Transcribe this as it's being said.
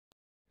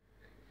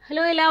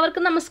Hello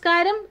എല്ലാവർക്കും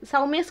നമസ്കാരം.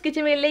 Soumya's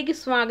kitchen വേളിലേക്ക്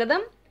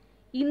സ്വാഗതം.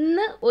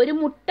 ഇന്ന് ഒരു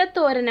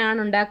മുട്ടത്തോരനാണ്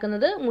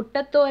ഉണ്ടാക്കുന്നത്.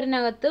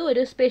 മുട്ടത്തോരനകത്ത്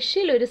ഒരു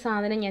സ്പെഷ്യൽ ഒരു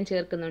സാധനം ഞാൻ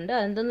ചേർക്കുന്നുണ്ട്.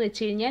 അതെന്തെന്ന്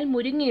വെച്ച് കഴിഞ്ഞാൽ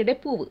മുരിങ്ങയുടെ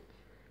പൂവ്.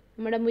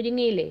 നമ്മുടെ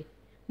മുരിങ്ങയില്ലേ,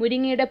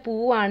 മുരിങ്ങയുടെ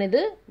പൂവാണിത്.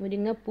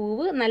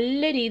 മുരിങ്ങപ്പൂവ്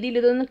നല്ല രീതിയിൽ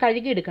ഇതൊന്ന്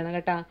കഴുകിയെടുക്കണം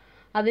കേട്ടോ.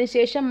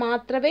 അതിനുശേഷം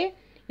മാത്രമേ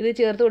ഇത്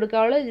ചേർത്ത്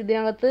കൊടുക്കാവുള്ളൂ.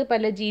 ഇതിനകത്ത്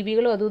പല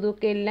ജീവികളും അതും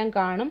ഇതൊക്കെ എല്ലാം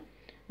കാണും.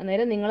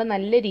 അന്നേരം നിങ്ങൾ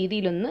നല്ല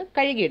രീതിയിലൊന്ന്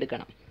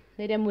കഴുകിയെടുക്കണം.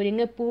 അന്നേരം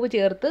മുരിങ്ങപ്പൂവ്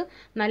ചേർത്ത്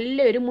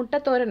നല്ലൊരു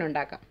മുട്ടത്തോരൻ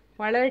ഉണ്ടാക്കാം.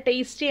 വളരെ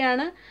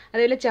ടേസ്റ്റിയാണ്.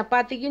 അതുപോലെ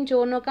ചപ്പാത്തിക്കും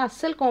ചോറിനൊക്കെ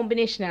അസൽ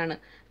കോമ്പിനേഷനാണ്.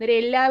 അന്നേരം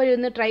എല്ലാവരും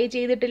ഒന്ന് ട്രൈ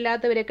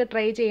ചെയ്തിട്ടില്ലാത്തവരൊക്കെ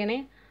ട്രൈ ചെയ്യണേ.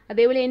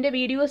 അതേപോലെ എൻ്റെ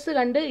വീഡിയോസ്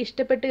കണ്ട്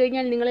ഇഷ്ടപ്പെട്ട്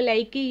കഴിഞ്ഞാൽ നിങ്ങൾ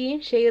ലൈക്ക് ചെയ്യുകയും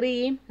ഷെയർ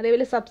ചെയ്യുകയും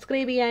അതേപോലെ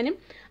സബ്സ്ക്രൈബ് ചെയ്യാനും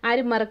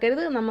ആരും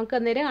മറക്കരുത്. നമുക്ക്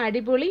അന്നേരം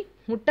അടിപൊളി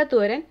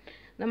മുട്ടത്തോരൻ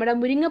നമ്മുടെ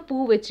മുരിങ്ങപ്പൂ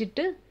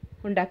വെച്ചിട്ട്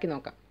ഉണ്ടാക്കി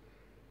നോക്കാം.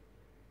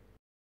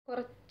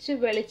 കുറച്ച്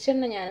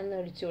വെളിച്ചെണ്ണ ഞാനൊന്ന്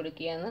ഒഴിച്ചു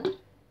കൊടുക്കുകയാണ്.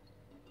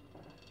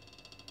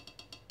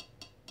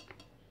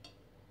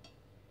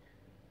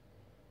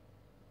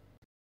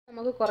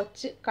 നമുക്ക്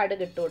കുറച്ച്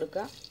കടുക് ഇട്ട്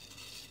കൊടുക്കാം.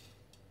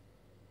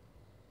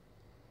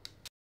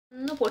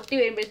 ഒന്ന് പൊട്ടി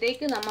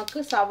വരുമ്പോഴത്തേക്ക് നമുക്ക്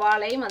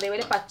സവാളയും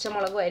അതേപോലെ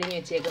പച്ചമുളകും അരിഞ്ഞ്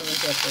വെച്ചേക്കൊന്ന്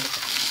ചേർത്ത്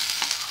കൊടുക്കാം.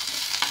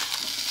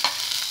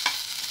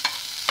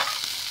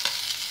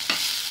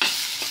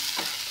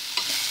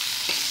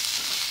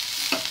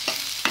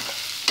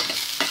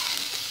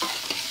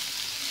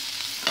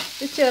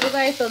 ഇത്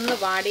ചെറുതായിട്ടൊന്ന്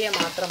വാടിയാൽ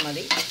മാത്രം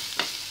മതി.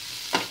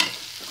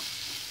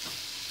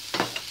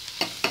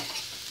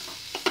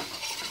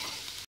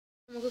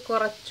 നമുക്ക്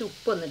കുറച്ച്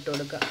ഉപ്പൊന്ന് ഇട്ട്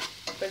കൊടുക്കാം.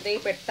 അപ്പോഴത്തേക്ക്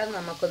പെട്ടെന്ന്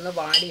നമുക്കൊന്ന്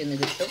വാടിയൊന്ന്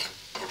കിട്ടും.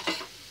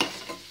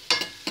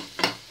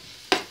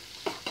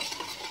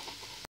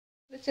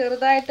 ഇത്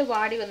ചെറുതായിട്ട്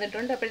വാടി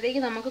വന്നിട്ടുണ്ട്.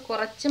 അപ്പോഴത്തേക്ക് നമുക്ക്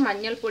കുറച്ച്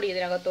മഞ്ഞൾപ്പൊടി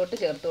ഇതിനകത്തോട്ട്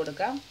ചേർത്ത്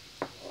കൊടുക്കാം.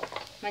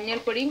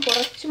 മഞ്ഞൾപ്പൊടിയും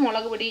കുറച്ച്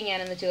മുളക് പൊടിയും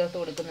ഞാനൊന്ന് ചേർത്ത്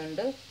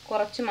കൊടുക്കുന്നുണ്ട്.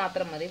 കുറച്ച്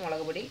മാത്രം മതി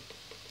മുളക് പൊടി.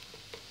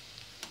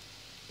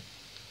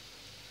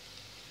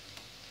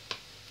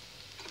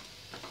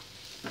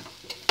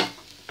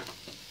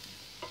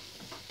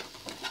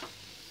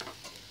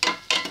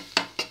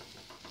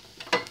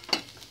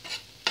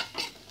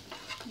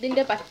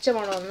 ഇതിൻ്റെ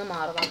പച്ചമണം ഒന്ന്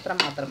മാറും, അത്ര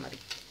മാത്രം മതി.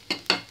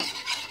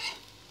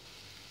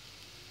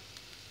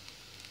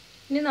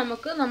 ഇനി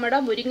നമുക്ക് നമ്മുടെ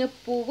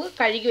മുരിങ്ങപ്പൂവ്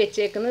കഴുകി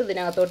വെച്ചേക്കുന്നത്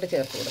ഇതിനകത്തോട്ട്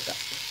ചേർത്ത് കൊടുക്കാം.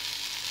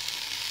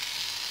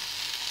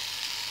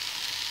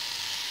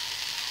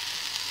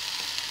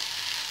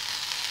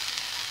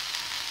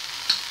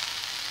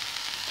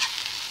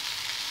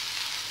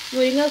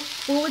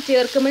 മുരിങ്ങപ്പൂവ്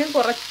ചേർക്കുമ്പോഴും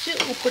കുറച്ച്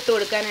ഉപ്പിട്ട്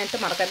കൊടുക്കാനായിട്ട്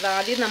മറക്കരുത്.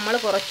 ആദ്യം നമ്മൾ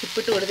കുറച്ച്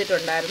ഉപ്പിട്ട്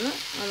കൊടുത്തിട്ടുണ്ടായിരുന്നു.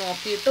 അത്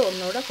നോക്കിയിട്ട്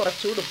ഒന്നുകൂടെ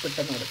കുറച്ചുകൂടി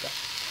ഉപ്പിട്ടെന്ന് കൊടുക്കാം.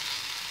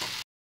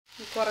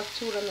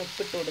 കുറച്ചുകൂടെ ഒന്ന്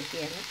ഉപ്പിട്ട്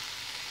കൊടുക്കുകയാണ്.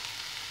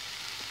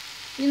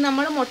 ഇനി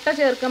നമ്മൾ മുട്ട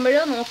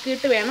ചേർക്കുമ്പോഴോ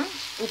നോക്കിയിട്ട് വേണം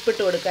ഉപ്പിട്ട്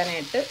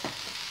കൊടുക്കാനായിട്ട്.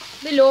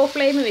 ഇത് ലോ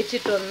ഫ്ലെയിം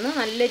വെച്ചിട്ടൊന്ന്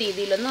നല്ല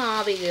രീതിയിലൊന്ന്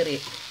ആവി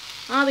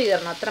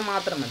കയറണം, അത്ര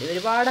മാത്രം മതി.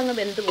 ഒരുപാടങ്ങ്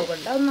വെന്ത്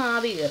പോകണ്ട, ഒന്ന്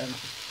ആവി കയറണം.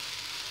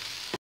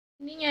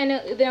 ഇനി ഞാൻ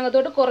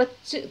ഇതിനകത്തോട്ട്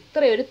കുറച്ച്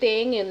ഇത്രയൊരു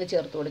തേങ്ങയൊന്ന്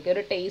ചേർത്ത് കൊടുക്കുക,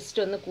 ഒരു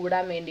ടേസ്റ്റ് ഒന്ന്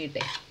കൂടാൻ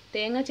വേണ്ടിയിട്ടേ.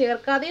 തേങ്ങ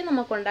ചേർക്കാതെയും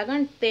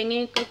നമുക്കുണ്ടാക്കാം.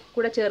 തേങ്ങയൊക്കെ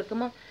കൂടെ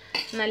ചേർക്കുമ്പോൾ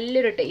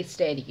നല്ലൊരു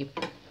ടേസ്റ്റ് ആയിരിക്കും.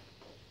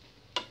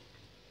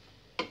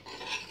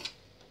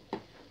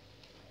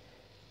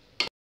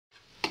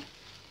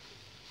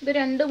 ഇത്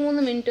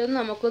 2-3 മിനിറ്റ് ഒന്ന്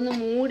നമുക്കൊന്ന്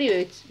മൂടി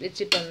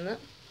വെച്ചിട്ടൊന്ന്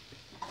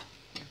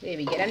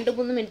വേവിക്കുക.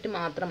 2-3 മിനിറ്റ്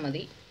മാത്രം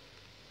മതി.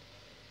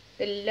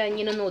 ഇതെല്ലാം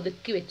ഇങ്ങനെ ഒന്ന്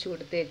ഒതുക്കി വെച്ച്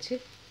കൊടുത്തേച്ച്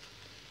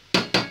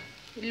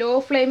ലോ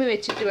ഫ്ലെയിം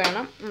വെച്ചിട്ട്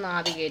വേണം ഒന്ന്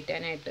ആവി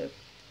കയറ്റാനായിട്ട്.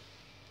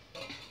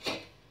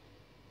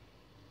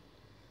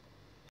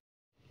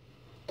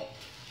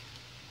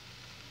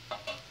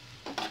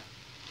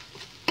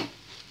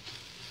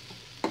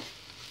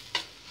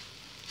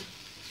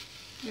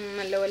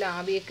 നല്ലപോലെ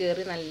ആവിയെ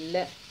കയറി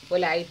നല്ല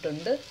പോലെ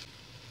ആയിട്ടുണ്ട്.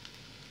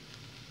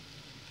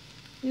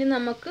 ഇനി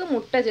നമുക്ക്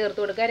മുട്ട ചേർത്ത്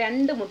കൊടുക്കാം.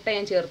 2 മുട്ട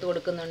ഞാൻ ചേർത്ത്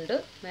കൊടുക്കുന്നുണ്ട്.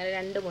 നേരെ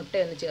 2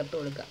 മുട്ടയൊന്ന് ചേർത്ത്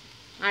കൊടുക്കാം.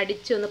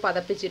 അടിച്ചൊന്ന്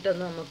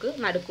പതപ്പിച്ചിട്ടൊന്ന് നമുക്ക്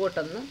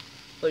നടുക്കോട്ടൊന്ന്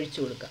ഒഴിച്ചു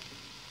കൊടുക്കാം.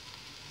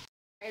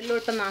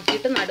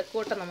 സൈഡിലോട്ടൊന്നാക്കിയിട്ട്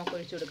നടുക്കോട്ടം നമുക്ക്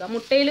ഒഴിച്ചു കൊടുക്കാം.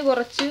 മുട്ടയിൽ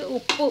കുറച്ച്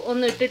ഉപ്പ്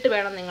ഒന്ന് ഇട്ടിട്ട്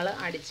വേണം നിങ്ങൾ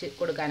അടിച്ച്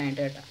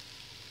കൊടുക്കാനായിട്ട് കേട്ടോ.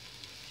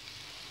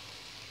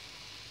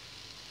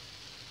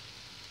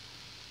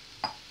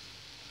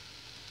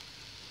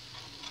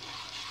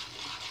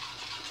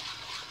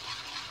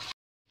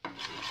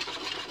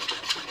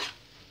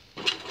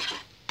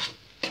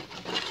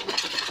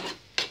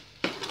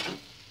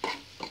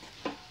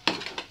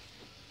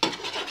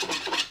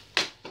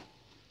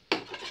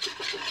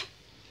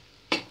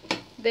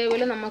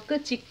 ഇതേപോലെ നമുക്ക്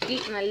ചിക്കി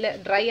നല്ല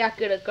ഡ്രൈ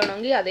ആക്കി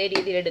എടുക്കണമെങ്കിൽ അതേ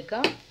രീതിയിൽ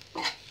എടുക്കാം.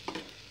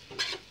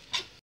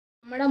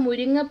 നമ്മുടെ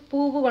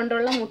മുരിങ്ങപ്പൂവ്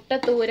കൊണ്ടുള്ള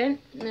മുട്ടത്തോരൻ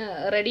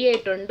റെഡി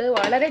ആയിട്ടുണ്ട്.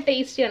 വളരെ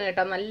ടേസ്റ്റിയാണ്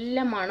കേട്ടോ,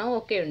 നല്ല മണവും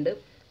ഒക്കെ ഉണ്ട്.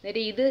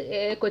 അന്നേരം ഇത്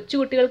കൊച്ചു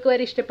കുട്ടികൾക്ക്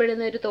വരെ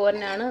ഇഷ്ടപ്പെടുന്ന ഒരു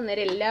തോരനാണ്.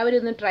 അന്നേരം എല്ലാവരും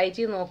ഒന്ന് ട്രൈ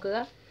ചെയ്ത് നോക്കുക,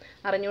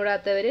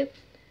 അറിഞ്ഞുകൂടാത്തവർ.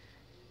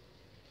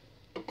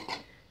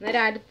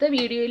 അന്നേരം അടുത്ത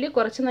വീഡിയോയിൽ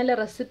കുറച്ച് നല്ല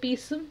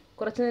റെസിപ്പീസും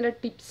കുറച്ച് നല്ല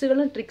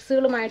ടിപ്സുകളും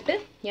ട്രിക്സുകളുമായിട്ട്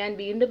ഞാൻ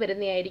വീണ്ടും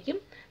വരുന്നതായിരിക്കും.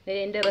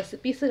 അന്നേരം എൻ്റെ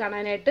റെസിപ്പീസ്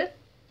കാണാനായിട്ട്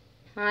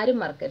ആരും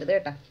മറക്കരുത്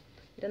കേട്ടോ.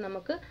 ഇത്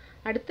നമുക്ക്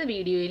അടുത്ത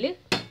വീഡിയോയിൽ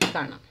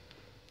കാണാം.